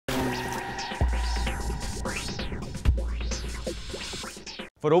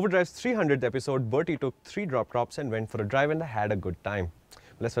For Overdrive's 300th episode, Bertie took 3 drop tops and went for a drive and had a good time.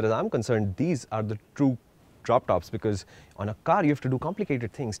 Well, as far as I'm concerned, these are the true drop tops, because on a car you have to do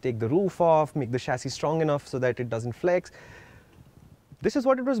complicated things. Take the roof off, make the chassis strong enough so that it doesn't flex. This is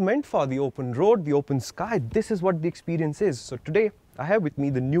what it was meant for, the open road, the open sky. This is what the experience is. So today I have with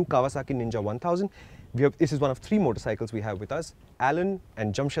me the new Kawasaki Ninja 1000. This is one of 3 motorcycles we have with us. Alan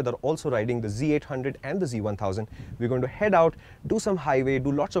and Jamshed are also riding the Z800 and the Z1000. We're going to head out, do some highway,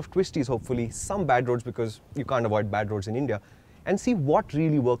 do lots of twisties hopefully, some bad roads because you can't avoid bad roads in India, and see what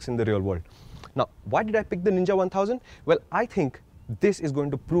really works in the real world. Now, why did I pick the Ninja 1000? Well, I think this is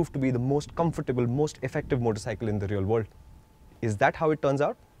going to prove to be the most comfortable, most effective motorcycle in the real world. Is that how it turns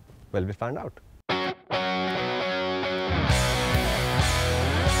out? Well, we'll find out.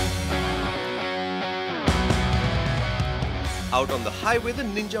 Out on the highway, the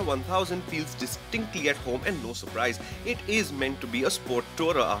Ninja 1000 feels distinctly at home, and no surprise, it is meant to be a sport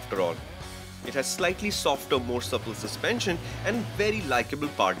tourer after all. It has slightly softer, more supple suspension and very likeable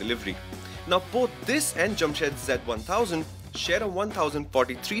power delivery. Now both this and Jamshed's Z1000 share a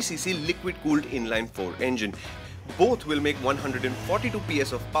 1043cc liquid-cooled inline-4 engine. Both will make 142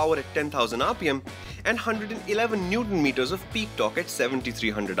 PS of power at 10,000 RPM and 111 Nm of peak torque at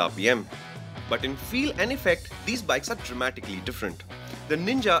 7,300 RPM. But in feel and effect, these bikes are dramatically different. The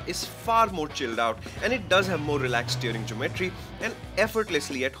Ninja is far more chilled out, and it does have more relaxed steering geometry and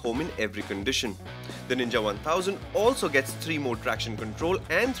effortlessly at home in every condition. The Ninja 1000 also gets 3 mode traction control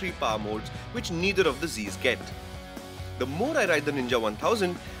and 3 power modes, which neither of the Zs get. The more I ride the Ninja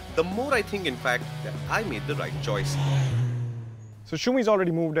 1000, the more I think in fact that I made the right choice. So Shumi's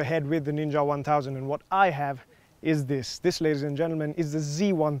already moved ahead with the Ninja 1000, and what I have is this. This, ladies and gentlemen, is the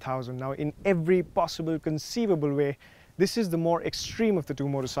Z1000. Now, in every possible conceivable way, this is the more extreme of the 2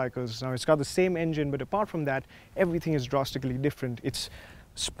 motorcycles. Now, it's got the same engine, but apart from that, everything is drastically different. It's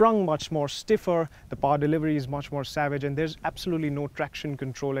sprung much more stiffer, the power delivery is much more savage, and there's absolutely no traction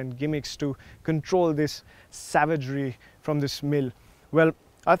control and gimmicks to control this savagery from this mill. Well,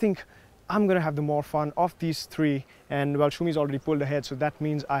 I think I'm going to have the more fun of these 3, and well, Shumi's already pulled ahead, so that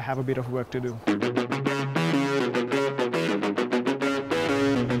means I have a bit of work to do.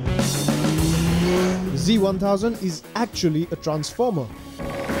 Z1000 is actually a transformer.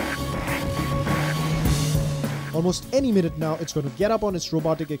 Almost any minute now, it's going to get up on its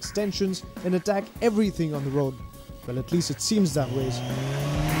robotic extensions and attack everything on the road. Well, at least it seems that way.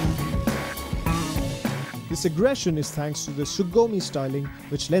 This aggression is thanks to the Sugomi styling,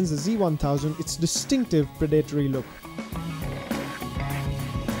 which lends the Z1000 its distinctive predatory look.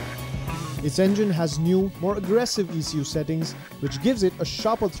 Its engine has new, more aggressive ECU settings, which gives it a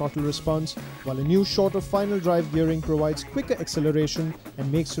sharper throttle response, while a new shorter final drive gearing provides quicker acceleration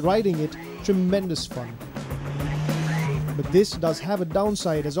and makes riding it tremendous fun. But this does have a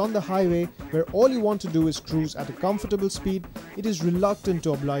downside, as on the highway, where all you want to do is cruise at a comfortable speed, it is reluctant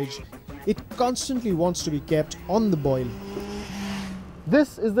to oblige. It constantly wants to be kept on the boil.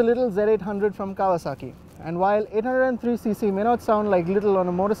 This is the little Z800 from Kawasaki, and while 803cc may not sound like little on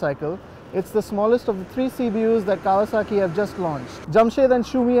a motorcycle, it's the smallest of the 3 CBUs that Kawasaki have just launched. Jamshed and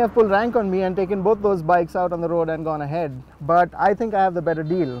Shumi have pulled rank on me and taken both those bikes out on the road and gone ahead, but I think I have the better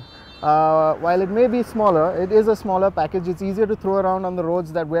deal. While it may be smaller, it is a smaller package. It's easier to throw around on the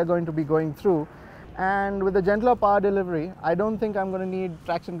roads that we're going to be going through, and with a gentler power delivery, I don't think I'm going to need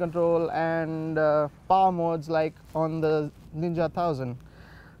traction control and power modes like on the Ninja 1000.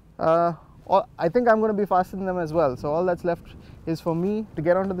 I think I'm going to be faster than them as well, so all that's left is for me to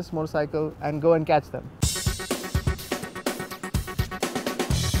get onto this motorcycle and go and catch them.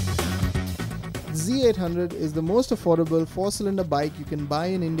 Z800 is the most affordable 4-cylinder bike you can buy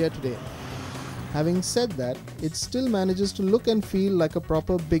in India today. Having said that, it still manages to look and feel like a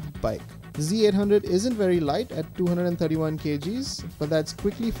proper big bike. The Z800 isn't very light at 231 kgs, but that's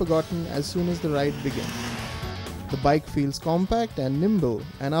quickly forgotten as soon as the ride begins. The bike feels compact and nimble,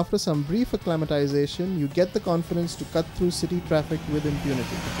 and after some brief acclimatization, you get the confidence to cut through city traffic with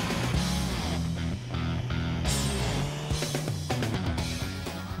impunity.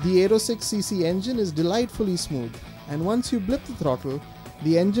 The 806cc engine is delightfully smooth, and once you blip the throttle,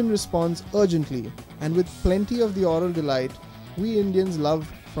 the engine responds urgently, and with plenty of the oral delight we Indians love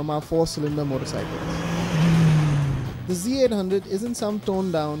from our 4-cylinder motorcycles. The Z800 isn't some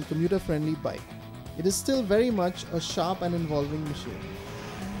toned-down, commuter-friendly bike. It is still very much a sharp and involving machine.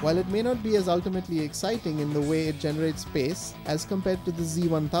 While it may not be as ultimately exciting in the way it generates pace as compared to the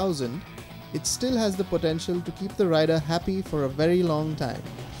Z1000, it still has the potential to keep the rider happy for a very long time.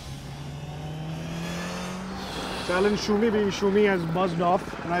 Alan, Shumi has buzzed off,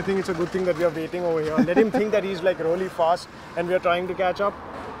 and I think it's a good thing that we are waiting over here. Let him think that he's like really fast and we are trying to catch up.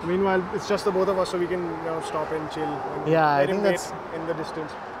 Meanwhile, it's just the both of us, so we can stop and chill. And yeah, let I think him that's wait in the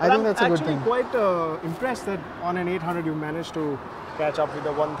distance. I think that's a good thing. I'm actually quite impressed that on an 800 you managed to catch up with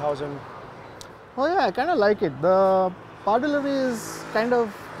the 1000. Oh yeah, I kind of like it. The power delivery is kind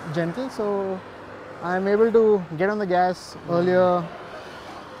of gentle, so I'm able to get on the gas earlier.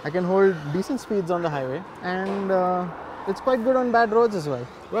 I can hold decent speeds on the highway, and it's quite good on bad roads as well.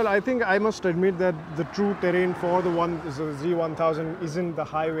 Well, I think I must admit that the true terrain for the Z1000 isn't the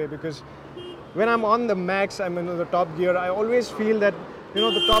highway, because when I'm on the max, I'm in the top gear, I always feel that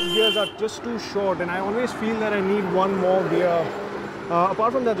the top gears are just too short, and I always feel that I need one more gear.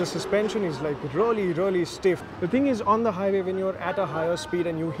 Apart from that, the suspension is like really stiff. The thing is, on the highway, when you're at a higher speed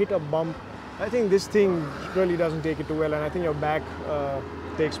and you hit a bump, I think this thing really doesn't take it too well, and I think your back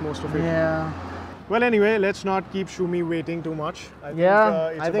takes most of it. Yeah. Well, anyway, let's not keep Shumi waiting too much. I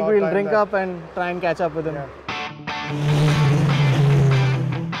think we'll drink up and try and catch up with him. Yeah.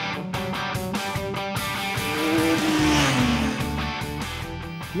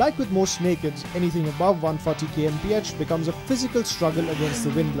 Like with most nakeds, anything above 140 kmph becomes a physical struggle against the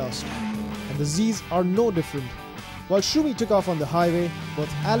wind blast. And the Zs are no different. While Shumi took off on the highway, both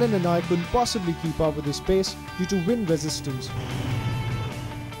Alan and I couldn't possibly keep up with his pace due to wind resistance.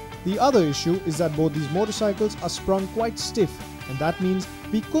 The other issue is that both these motorcycles are sprung quite stiff, and that means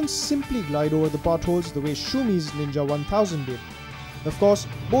we couldn't simply glide over the potholes the way Shumi's Ninja 1000 did. Of course,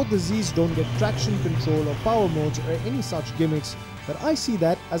 both the Zs don't get traction control or power modes or any such gimmicks, but I see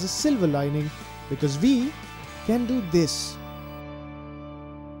that as a silver lining because we can do this.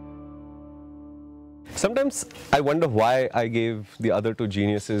 Sometimes I wonder why I gave the other two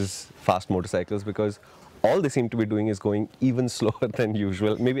geniuses fast motorcycles, because all they seem to be doing is going even slower than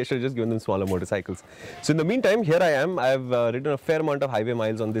usual. Maybe I should have just given them smaller motorcycles. So in the meantime, here I am. I've ridden a fair amount of highway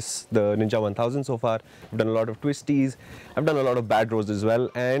miles on the Ninja 1000 so far. I've done a lot of twisties. I've done a lot of bad roads as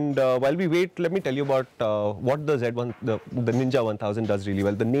well. And while we wait, let me tell you about what the Ninja 1000 does really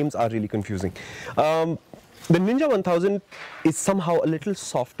well. The names are really confusing. The Ninja 1000 is somehow a little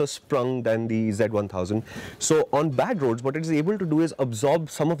softer sprung than the Z1000. So on bad roads, what it is able to do is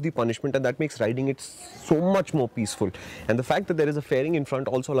absorb some of the punishment, and that makes riding it so much more peaceful. And the fact that there is a fairing in front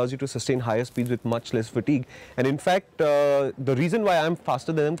also allows you to sustain higher speeds with much less fatigue. And in fact, the reason why I'm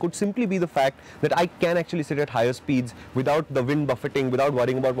faster than them could simply be the fact that I can actually sit at higher speeds without the wind buffeting, without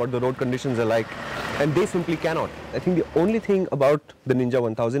worrying about what the road conditions are like. And they simply cannot. I think the only thing about the Ninja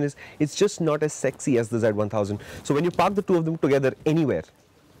 1000 is it's just not as sexy as the Z1000. So when you park the two of them together anywhere,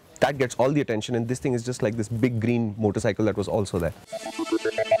 that gets all the attention, and this thing is just like this big green motorcycle that was also there.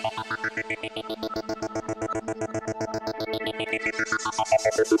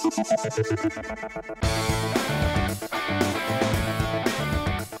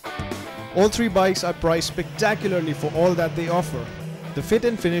 All three bikes are priced spectacularly for all that they offer. The fit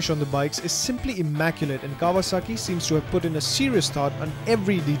and finish on the bikes is simply immaculate, and Kawasaki seems to have put in a serious thought on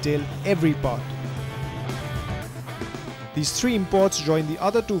every detail, every part. These three imports join the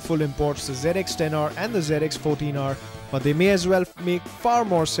other two full imports, the ZX10R and the ZX14R, but they may as well make far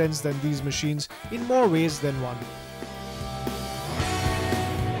more sense than these machines in more ways than one.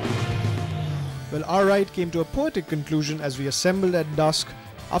 Well, our ride came to a poetic conclusion as we assembled at dusk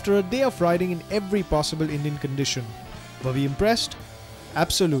after a day of riding in every possible Indian condition. Were we impressed?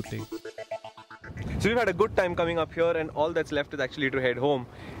 Absolutely. So we've had a good time coming up here, and all that's left is actually to head home.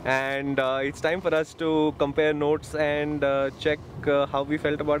 And it's time for us to compare notes and check how we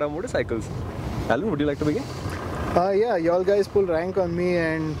felt about our motorcycles. Alan, would you like to begin? Yeah, y'all guys pulled rank on me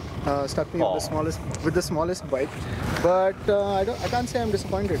and stuck me with the smallest bike. But I can't say I'm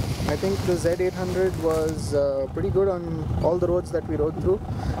disappointed. I think the Z800 was pretty good on all the roads that we rode through,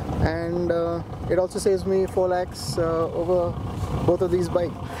 and it also saves me 4 lakhs over both of these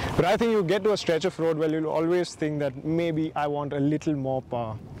bikes. But I think you get to a stretch of road where you'll always think that maybe I want a little more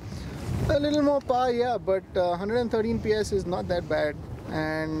power. A little more power, yeah, but 113 PS is not that bad,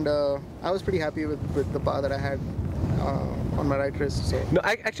 and I was pretty happy with the power that I had on my right wrist. So. No,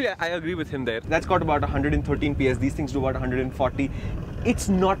 I agree with him there. That's got about 113 PS. These things do about 140. It's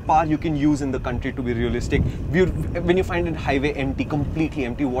not power you can use in the country, to be realistic. When you find it highway empty, completely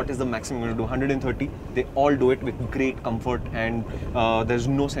empty, what is the maximum going to do? 130? They all do it with great comfort, and there's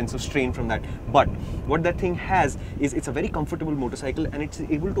no sense of strain from that. But what that thing has is it's a very comfortable motorcycle, and it's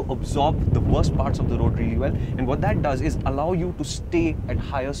able to absorb the worst parts of the road really well. And what that does is allow you to stay at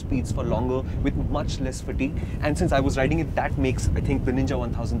higher speeds for longer with much less fatigue. And since I was riding it, that makes, I think, the Ninja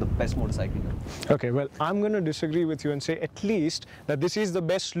 1000 the best motorcycle. Okay, well, I'm going to disagree with you and say at least that this this is the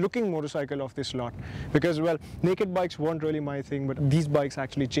best looking motorcycle of this lot, because well, naked bikes weren't really my thing, but these bikes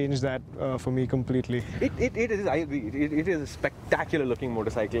actually changed that for me completely. It is, I agree, it is a spectacular looking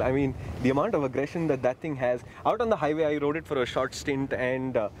motorcycle. I mean, the amount of aggression that thing has. Out on the highway, I rode it for a short stint,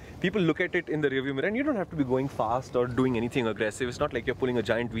 and people look at it in the rearview mirror, and you don't have to be going fast or doing anything aggressive. It's not like you're pulling a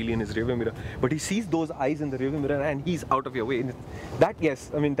giant wheelie in his rearview mirror, but he sees those eyes in the rearview mirror and he's out of your way. And that,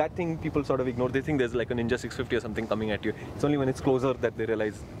 yes, I mean, that thing people sort of ignore. They think there's like a Ninja 650 or something coming at you. It's only when it's closer that they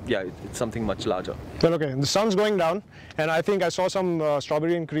realize, yeah, it's something much larger. Well, okay, the sun's going down, and I think I saw some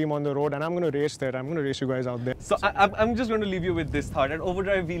strawberry and cream on the road, and I'm going to race there. I'm going to race you guys out there. So I'm just going to leave you with this thought. At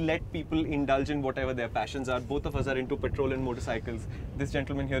Overdrive, we let people indulge in whatever their passions are. Both of us are into petrol and motorcycles. This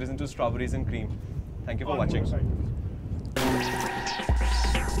gentleman here is into strawberries and cream. Thank you for watching.